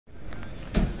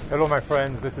Hello my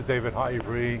friends, this is David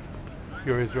Haivri,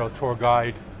 your Israel tour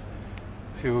guide,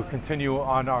 to continue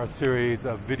on our series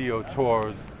of video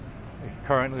tours.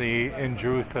 Currently in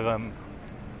Jerusalem,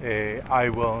 I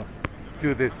will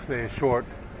do this short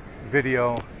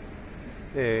video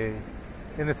in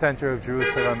the center of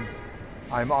Jerusalem.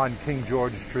 I'm on King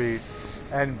George Street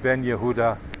and Ben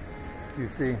Yehuda. You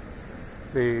see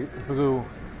the blue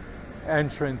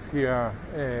entrance here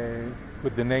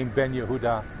with the name Ben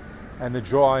Yehuda, and the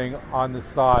drawing on the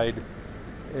side,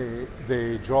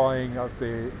 the drawing of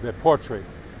the portrait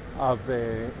of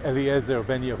Eleazar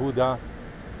Ben-Yehuda,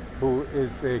 who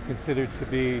is considered to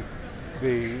be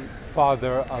the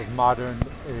father of modern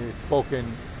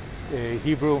spoken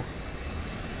Hebrew.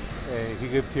 He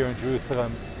lived here in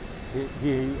Jerusalem.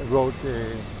 He wrote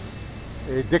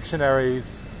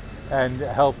dictionaries and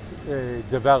helped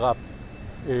develop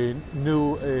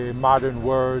new modern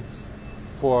words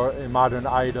for modern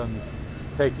items,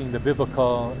 taking the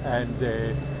biblical and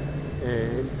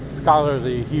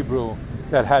scholarly Hebrew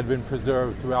that had been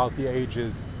preserved throughout the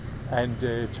ages and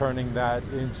turning that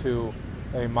into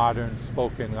a modern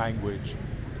spoken language.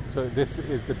 So this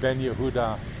is the Ben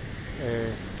Yehuda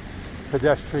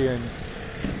pedestrian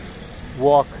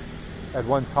walk. At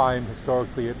one time,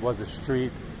 historically, it was a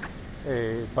street,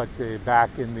 but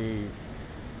back in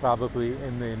probably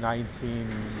in the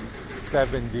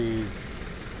 1970s,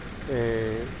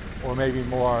 or maybe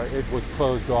more, it was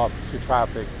closed off to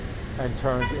traffic and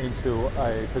turned into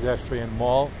a pedestrian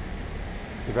mall.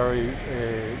 It's very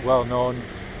well known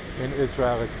in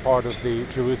Israel. It's part of the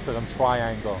Jerusalem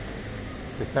Triangle.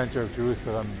 The center of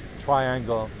Jerusalem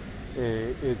Triangle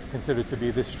is considered to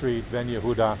be this street, Ben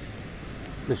Yehuda.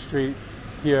 The street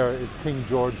here is King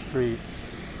George Street,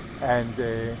 and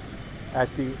at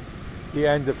the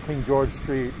end of King George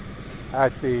Street,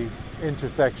 at the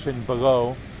intersection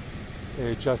below,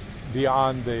 just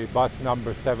beyond the bus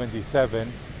number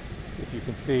 77, if you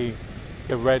can see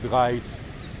the red light,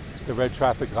 the red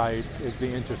traffic light is the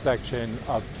intersection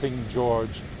of King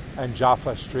George and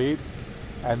Jaffa Street.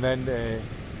 And then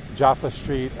Jaffa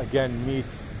Street again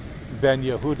meets Ben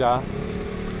Yehuda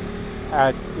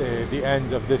at the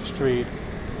end of this street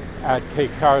at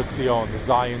Kekar Zion, the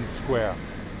Zion Square.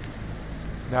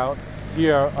 Now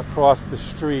here across the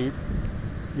street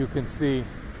you can see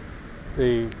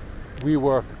the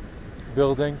WeWork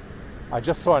building. I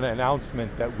just saw an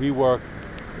announcement that WeWork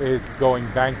is going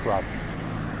bankrupt.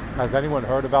 Has anyone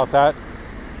heard about that?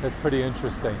 That's pretty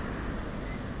interesting.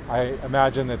 I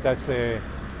imagine that's a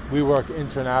WeWork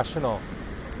International.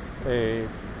 If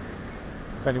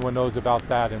anyone knows about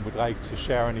that and would like to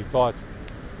share any thoughts,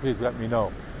 please let me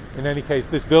know. In any case,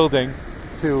 this building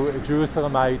to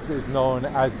Jerusalemites is known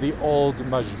as the Old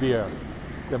Mashbir.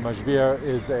 The Mashbir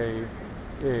is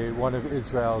one of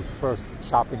Israel's first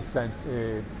shopping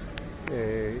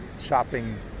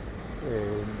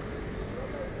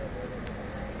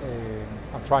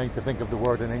I'm trying to think of the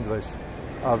word in English,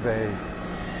 of a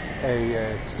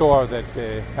store that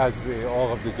has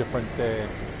all of the different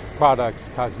products,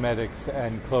 cosmetics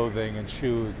and clothing and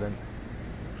shoes. And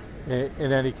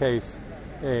in any case,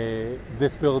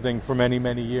 this building for many,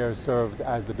 many years served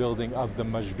as the building of the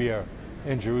Mashbir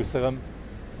in Jerusalem.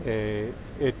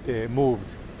 It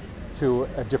moved to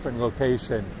a different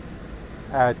location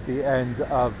at the end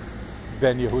of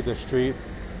Ben Yehuda Street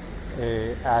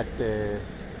at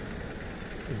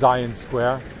Zion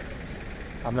Square.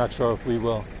 I'm not sure if we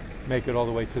will make it all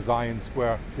the way to Zion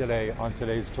Square today on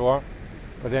today's tour,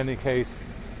 but in any case,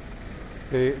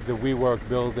 the WeWork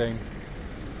building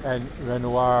and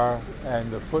Renoir and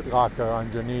the Foot Locker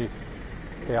underneath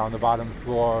on the bottom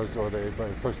floors, or the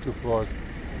first two floors,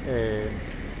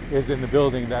 is in the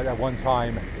building that at one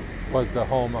time was the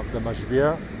home of the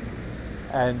Mashbir.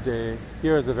 And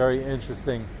here is a very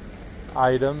interesting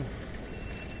item.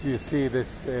 Do you see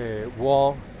this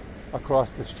wall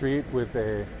across the street with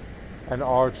an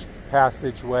arched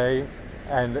passageway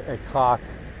and a clock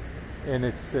in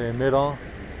its middle,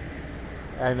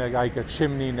 and like a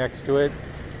chimney next to it?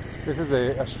 This is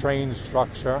a strange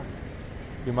structure,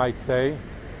 you might say.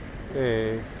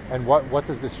 And what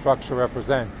does this structure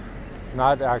represent? It's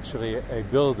not actually a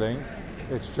building,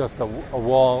 it's just a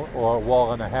wall or a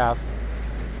wall and a half.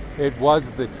 It was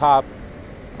the top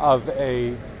of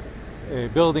a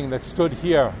building that stood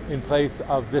here in place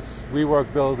of this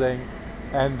WeWork building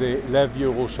and the Lev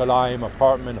Yerushalayim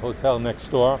apartment hotel next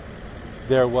door.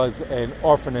 There was an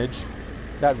orphanage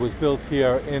that was built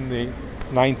here in the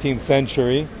 19th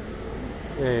century.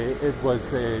 It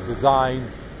was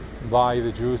designed by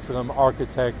the Jerusalem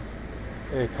architect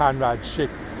Conrad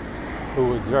Schick, who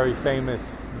was very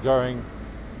famous during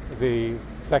the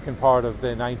second part of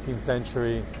the 19th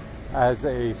century as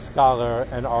a scholar,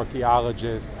 an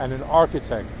archaeologist, and an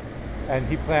architect. And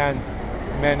he planned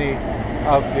many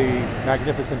of the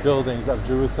magnificent buildings of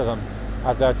Jerusalem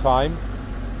at that time.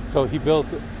 So he built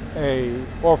an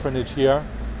orphanage here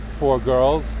for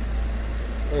girls.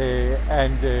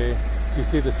 And you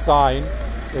see the sign,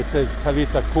 it says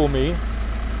Talitha Kumi.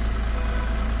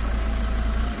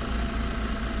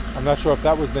 I'm not sure if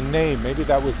that was the name, maybe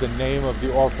that was the name of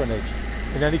the orphanage.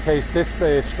 In any case, this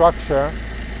structure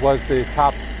was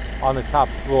on the top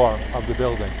floor of the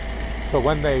building. So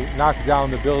when they knocked down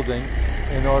the building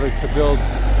in order to build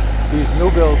these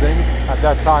new buildings, at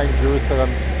that time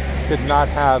Jerusalem did not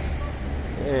have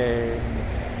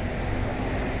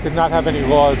any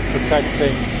laws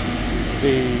protecting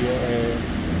the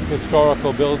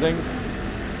historical buildings.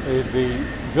 The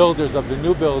builders of the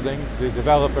new building, the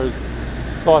developers,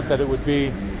 thought that it would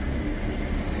be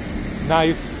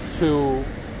nice to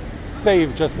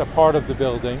save just a part of the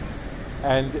building,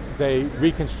 and they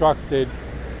reconstructed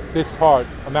this part.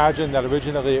 Imagine that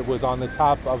originally it was on the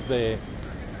top of the,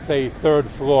 say, third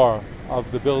floor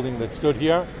of the building that stood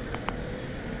here.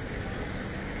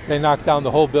 They knocked down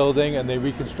the whole building and they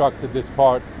reconstructed this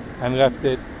part and left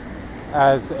it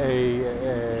as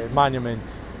a monument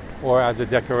or as a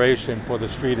decoration for the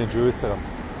street in Jerusalem.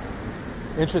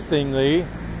 Interestingly,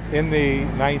 in the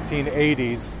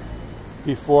 1980s,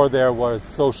 before there was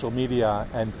social media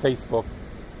and Facebook,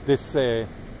 this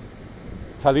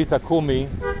Talitha Kumi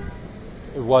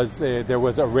there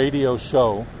was a radio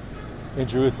show in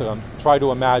Jerusalem. Try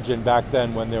to imagine back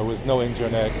then when there was no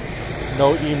internet,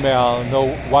 no email,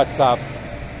 no WhatsApp,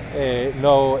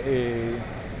 no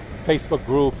Facebook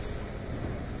groups.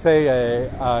 Say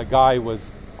a guy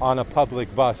was on a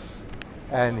public bus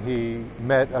and he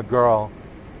met a girl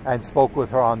and spoke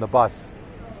with her on the bus.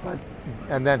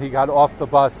 And then he got off the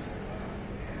bus,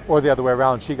 or the other way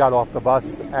around, she got off the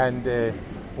bus, and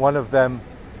one of them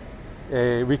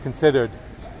reconsidered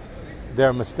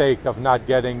their mistake of not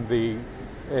getting the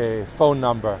phone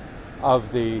number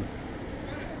of the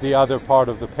other part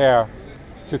of the pair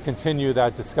to continue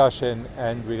that discussion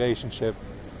and relationship.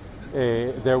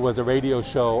 There was a radio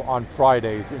show on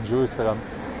Fridays in Jerusalem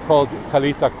called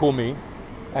Talitha Kumi,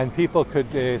 and people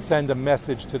could send a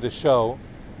message to the show,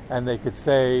 and they could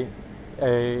say,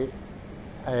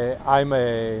 I'm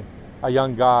a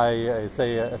young guy,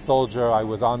 say a soldier. I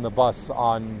was on the bus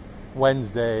on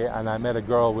Wednesday and I met a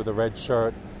girl with a red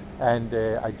shirt, and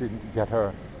I didn't get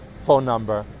her phone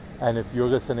number. And if you're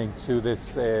listening to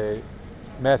this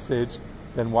message,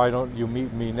 then why don't you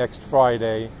meet me next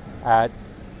Friday at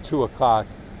 2 o'clock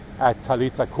at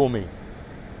Talitha Kumi.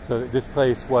 So this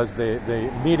place was the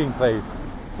meeting place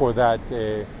for that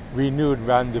renewed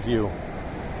rendezvous.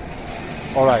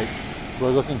 All right, we're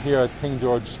looking here at King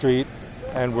George Street,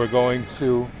 and we're going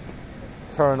to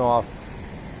turn off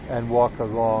and walk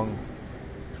along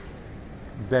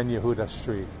Ben Yehuda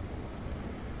Street.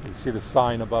 You see the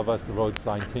sign above us, the road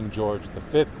sign, King George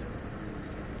V.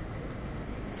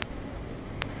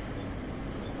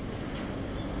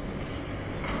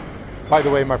 By the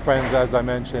way, my friends, as I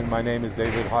mentioned, my name is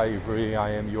David Haivri. I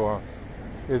am your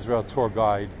Israel tour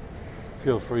guide.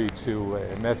 Feel free to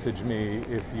message me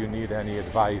if you need any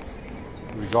advice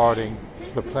regarding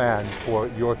the plan for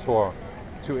your tour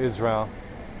to Israel.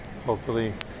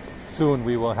 Hopefully soon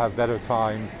we will have better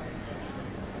times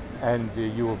and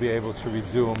you will be able to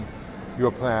resume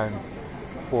your plans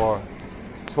for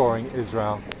touring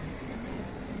Israel.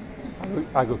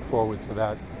 I look forward to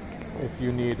that. If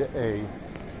you need a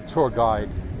tour guide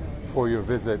for your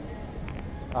visit,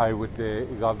 I would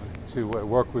love to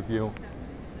work with you.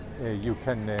 You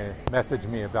can message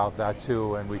me about that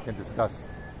too, and we can discuss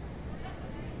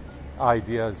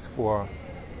ideas for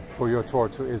your tour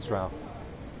to Israel.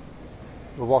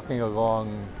 We're walking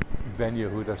along Ben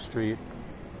Yehuda Street.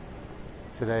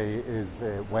 Today is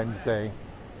Wednesday,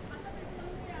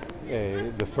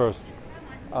 the 1st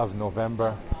of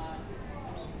November.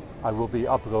 I will be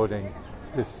uploading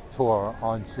this tour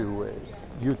onto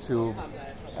YouTube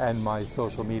and my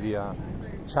social media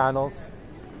channels.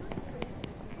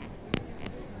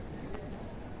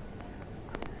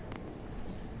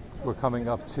 We're coming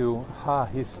up to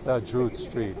Haivri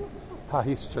Street.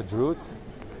 Haivri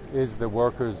is the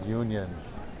workers' union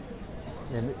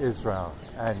in Israel,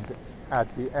 and at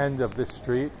the end of this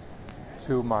street,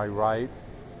 to my right,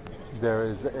 there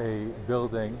is a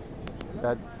building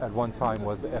that at one time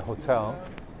was a hotel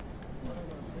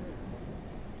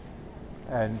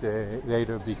and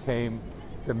later became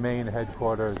the main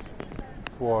headquarters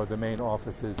for the main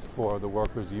offices for the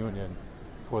workers' union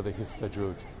for the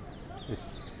Histadrut.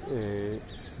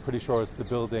 Pretty sure it's the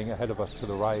building ahead of us to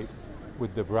the right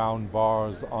with the brown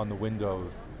bars on the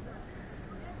windows.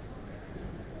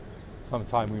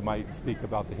 Sometime we might speak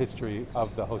about the history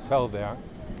of the hotel there.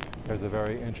 There's a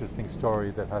very interesting story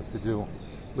that has to do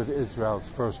with Israel's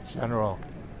first general,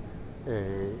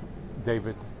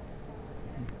 David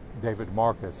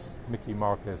Marcus,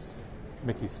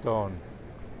 Mickey Stone,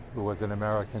 who was an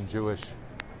American Jewish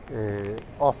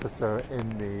officer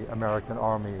in the American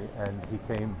Army, and he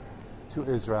came to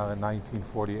Israel in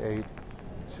 1948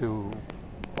 to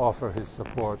offer his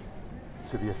support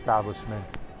to the establishment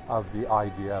of the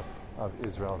IDF, of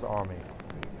Israel's army.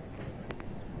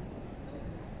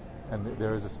 And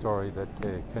there is a story that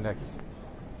connects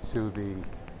to the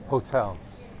hotel.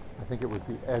 I think it was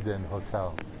the Eden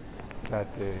Hotel that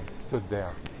stood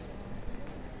there.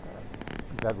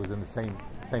 That was in the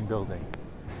same building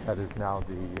that is now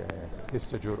the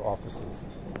Histadrut offices.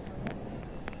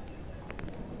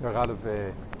 There are a lot of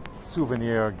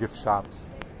souvenir gift shops,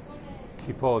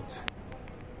 kippot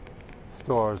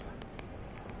stores,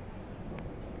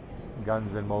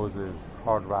 Guns N' Moses,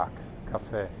 Hard Rock,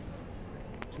 Cafe,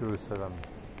 Jerusalem.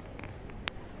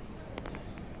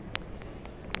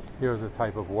 Here's a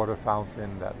type of water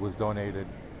fountain that was donated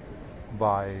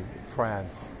by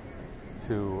France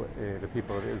to the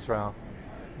people of Israel.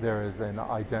 There is an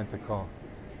identical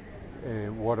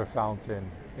water fountain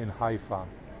in Haifa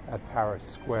at Paris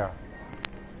Square.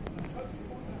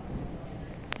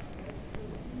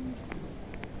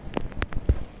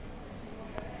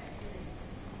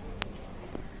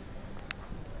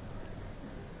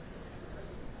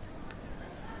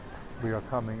 We are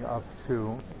coming up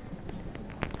to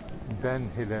Ben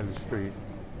Yehuda Street.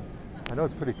 I know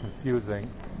it's pretty confusing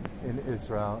in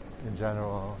Israel in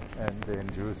general and in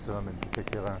Jerusalem in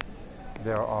particular.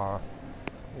 There are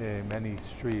many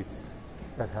streets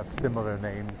that have similar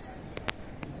names.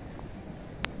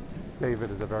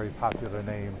 David is a very popular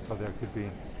name, so there could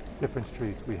be different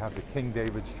streets. We have the King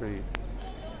David Street.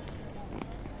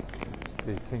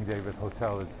 The King David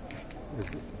Hotel is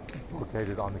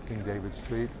located on the King David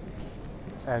Street.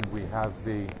 And we have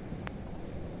the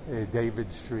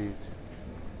David Street,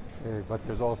 but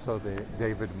there's also the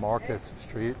David Marcus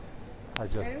Street. I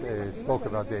just spoke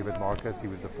about David Marcus. He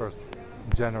was the first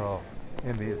general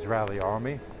in the Israeli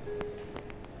army.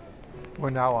 We're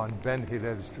now on Ben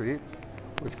Yehuda Street,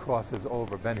 which crosses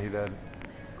over, Ben Yehuda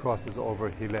crosses over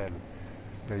Hillel.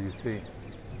 There you see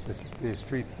the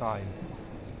street sign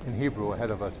in Hebrew ahead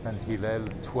of us, Ben Hillel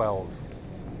 12.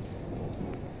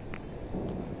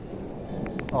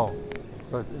 Oh,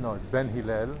 so it's Ben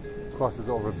Hillel crosses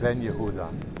over Ben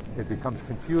Yehuda. It becomes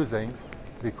confusing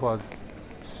because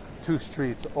two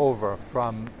streets over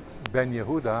from Ben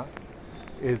Yehuda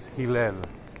is Hillel.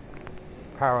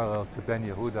 Parallel to Ben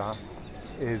Yehuda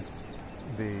is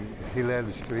the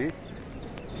Hillel Street,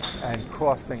 and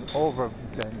crossing over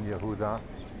Ben Yehuda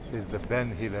is the Ben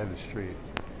Hillel Street.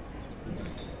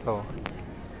 So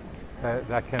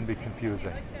that can be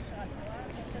confusing.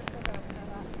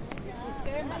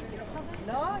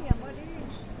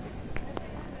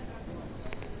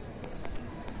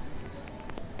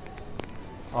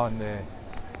 On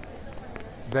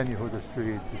Ben Yehuda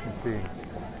Street, you can see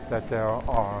that there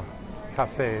are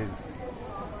cafes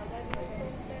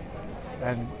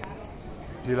and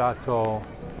gelato,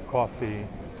 coffee,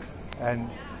 and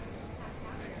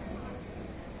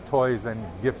toys and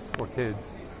gifts for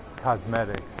kids,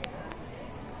 cosmetics.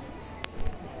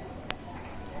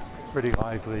 Pretty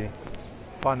lively,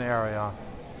 fun area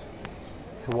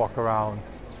to walk around,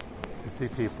 to see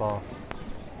people,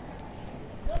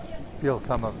 feel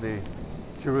some of the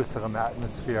Jerusalem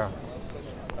atmosphere.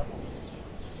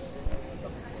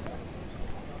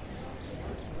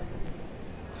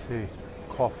 The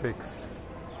Kofix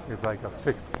is like a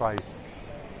fixed price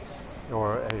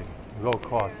or a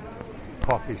low-cost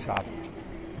coffee shop.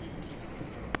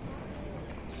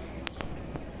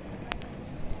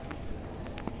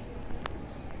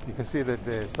 You can see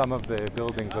that some of the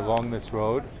buildings along this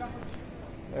road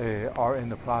are in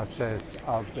the process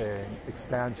of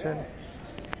expansion.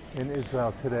 In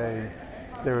Israel today,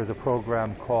 there is a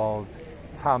program called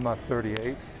Tama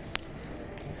 38,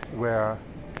 where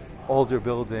older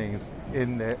buildings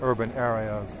in the urban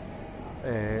areas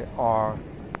are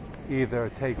either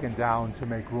taken down to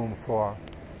make room for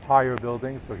higher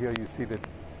buildings. So here you see that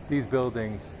these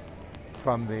buildings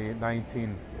from the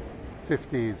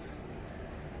 1950s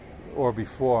or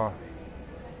before,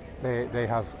 they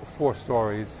have 4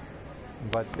 stories,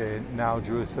 but now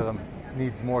Jerusalem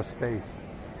needs more space.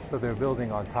 So they're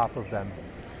building on top of them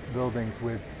buildings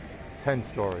with 10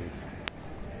 stories.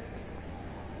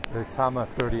 The Tama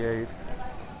 38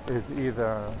 is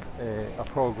either a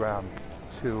program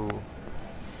to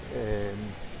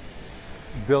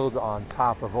build on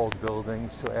top of old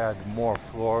buildings to add more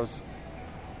floors,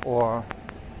 or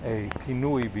a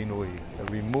pinui binui, a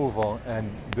removal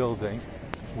and building,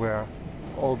 where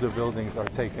older buildings are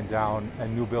taken down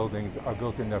and new buildings are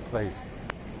built in their place.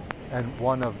 And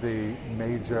one of the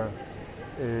major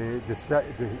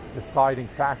deciding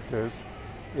factors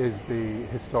is the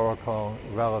historical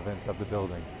relevance of the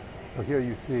building. So here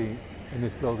you see in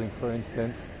this building, for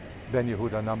instance, Ben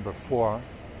Yehuda number 4,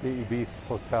 the Ibis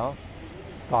Hotel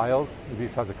styles.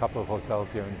 Ibis has a couple of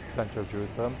hotels here in the center of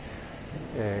Jerusalem.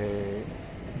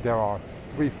 There are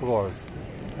 3 floors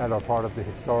that are part of the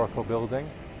historical building.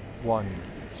 1,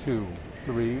 2,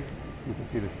 3. You can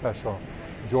see the special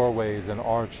doorways and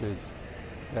arches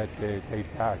that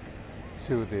date back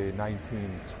to the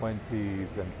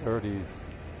 1920s and 30s.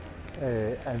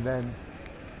 And then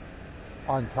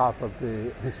on top of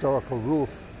the historical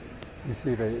roof, you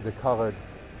see the colored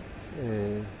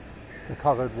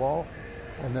wall,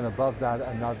 and then above that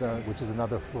another, which is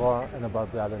another floor, and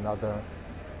above that another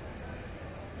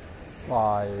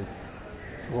 5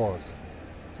 floors.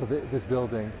 So this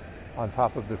building, on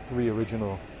top of the 3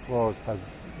 original floors, has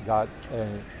got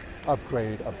an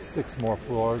upgrade of 6 more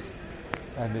floors,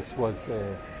 and this was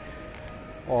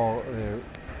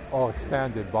all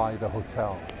expanded by the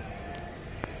hotel.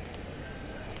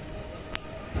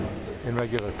 In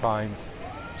regular times,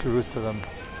 Jerusalem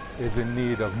is in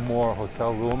need of more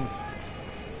hotel rooms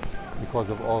because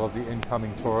of all of the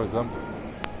incoming tourism.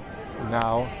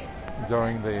 Now,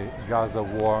 during the Gaza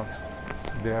war,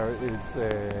 there's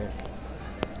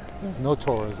no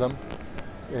tourism,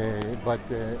 but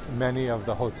many of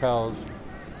the hotels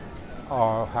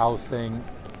are housing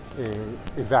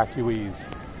evacuees,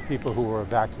 people who were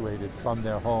evacuated from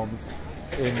their homes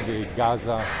in the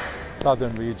Gaza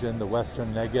southern region, the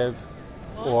western Negev,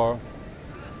 or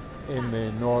in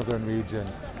the northern region.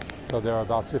 So there are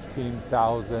about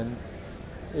 15,000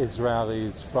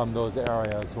 Israelis from those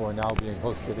areas who are now being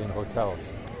hosted in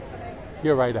hotels.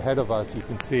 Here right ahead of us you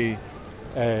can see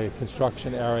a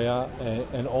construction area,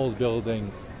 an old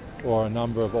building or a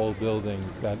number of old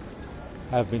buildings that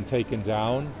have been taken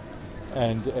down,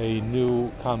 and a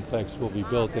new complex will be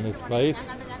built in its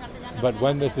place. But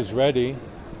when this is ready,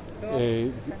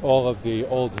 all of the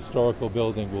old historical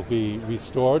building will be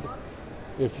restored.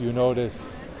 If you notice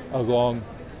along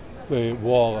the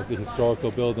wall of the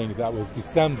historical building that was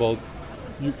disassembled,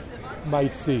 you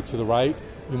might see to the right,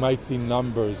 you might see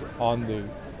numbers on the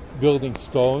building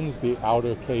stones, the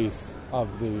outer case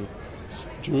of the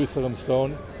Jerusalem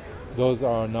stone. Those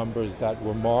are numbers that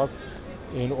were marked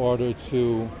in order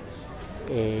to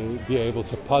be able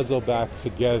to puzzle back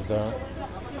together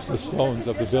the stones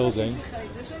of the building,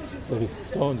 the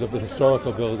stones of the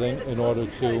historical building, in order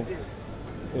to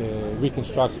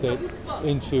reconstruct it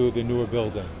into the newer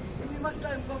building.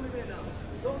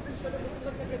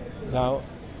 Now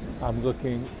I'm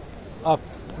looking up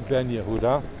Ben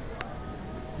Yehuda.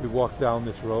 We walk down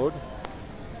this road.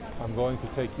 I'm going to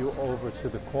take you over to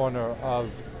the corner of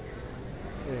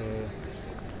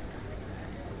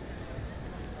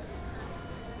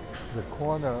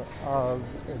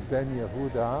Ben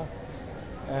Yehuda,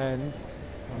 and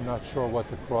I'm not sure what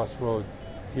the crossroad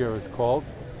here is called,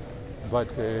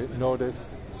 but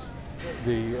notice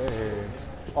the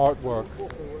artwork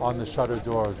on the shutter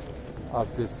doors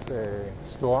of this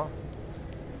store.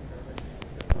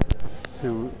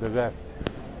 To the left,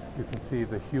 you can see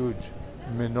the huge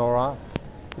menorah,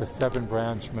 the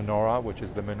 7-branch menorah, which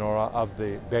is the menorah of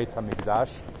the Beit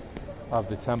HaMikdash, of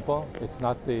the temple. It's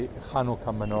not the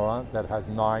Hanukkah menorah that has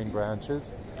 9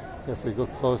 branches. If we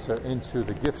look closer into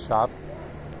the gift shop,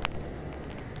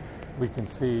 we can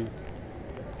see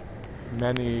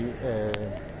many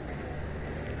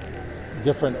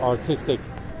different artistic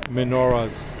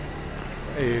menorahs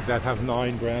that have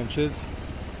 9 branches.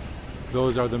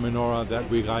 Those are the menorah that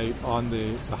we light on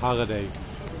the holiday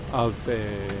of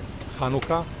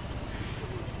Hanukkah.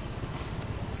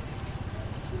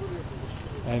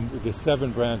 And the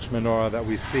 7-branch menorah that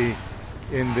we see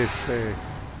in this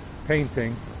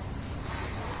painting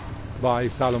by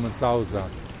Solomon Souza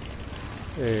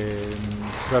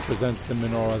represents the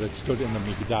menorah that stood in the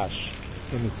Mikdash,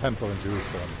 in the temple in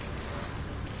Jerusalem.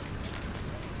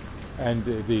 And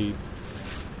the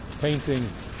painting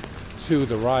to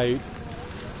the right,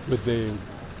 with the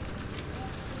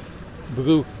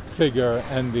blue figure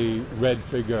and the red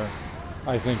figure,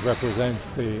 I think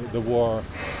represents the war,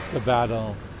 the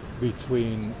battle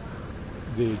between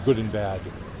the good and bad.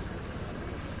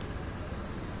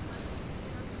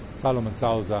 Solomon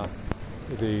Souza,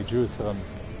 the Jerusalem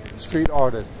street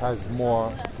artist, has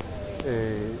more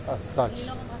of such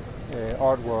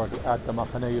artwork at the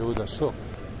Machane Yehuda Shuk.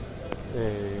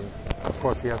 Of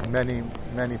course, he has many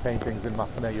paintings in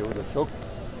Machane Yehuda Shuk.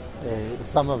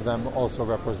 Some of them also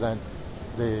represent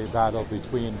the battle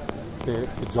between the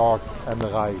dark and the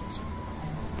light.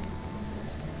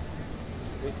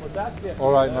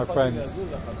 All right, my friends,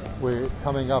 we're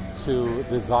coming up to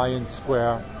the Zion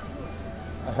Square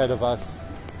ahead of us.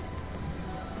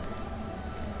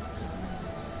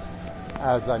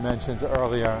 As I mentioned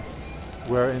earlier,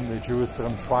 we're in the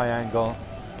Jerusalem Triangle.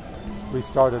 We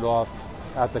started off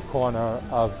at the corner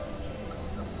of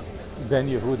Ben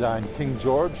Yehuda and King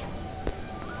George,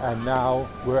 and now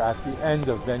we're at the end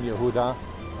of Ben Yehuda,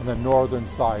 on the northern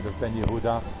side of Ben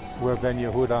Yehuda, where Ben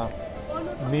Yehuda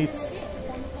meets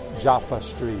Jaffa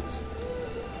Street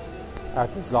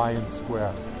at the Zion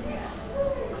Square.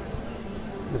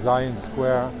 The Zion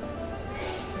Square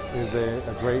is a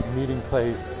great meeting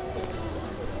place.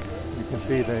 You can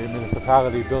see the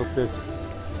municipality built this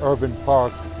urban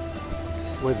park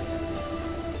with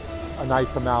a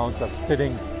nice amount of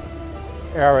sitting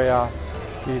area.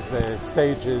 These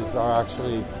stages are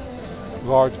actually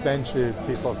large benches.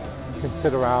 People can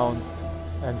sit around,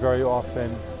 and very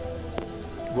often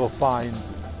we'll find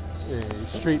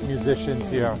street musicians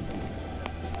here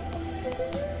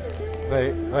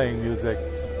playing music.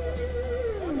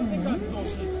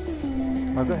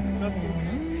 What's that?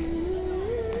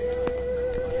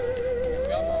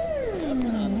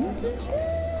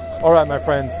 All right, my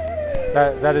friends,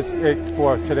 that is it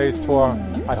for today's tour.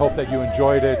 I hope that you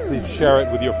enjoyed it. Please share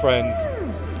it with your friends,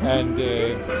 and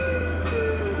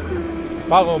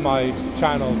follow my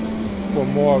channels for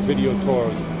more video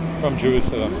tours from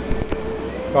Jerusalem.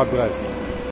 God bless.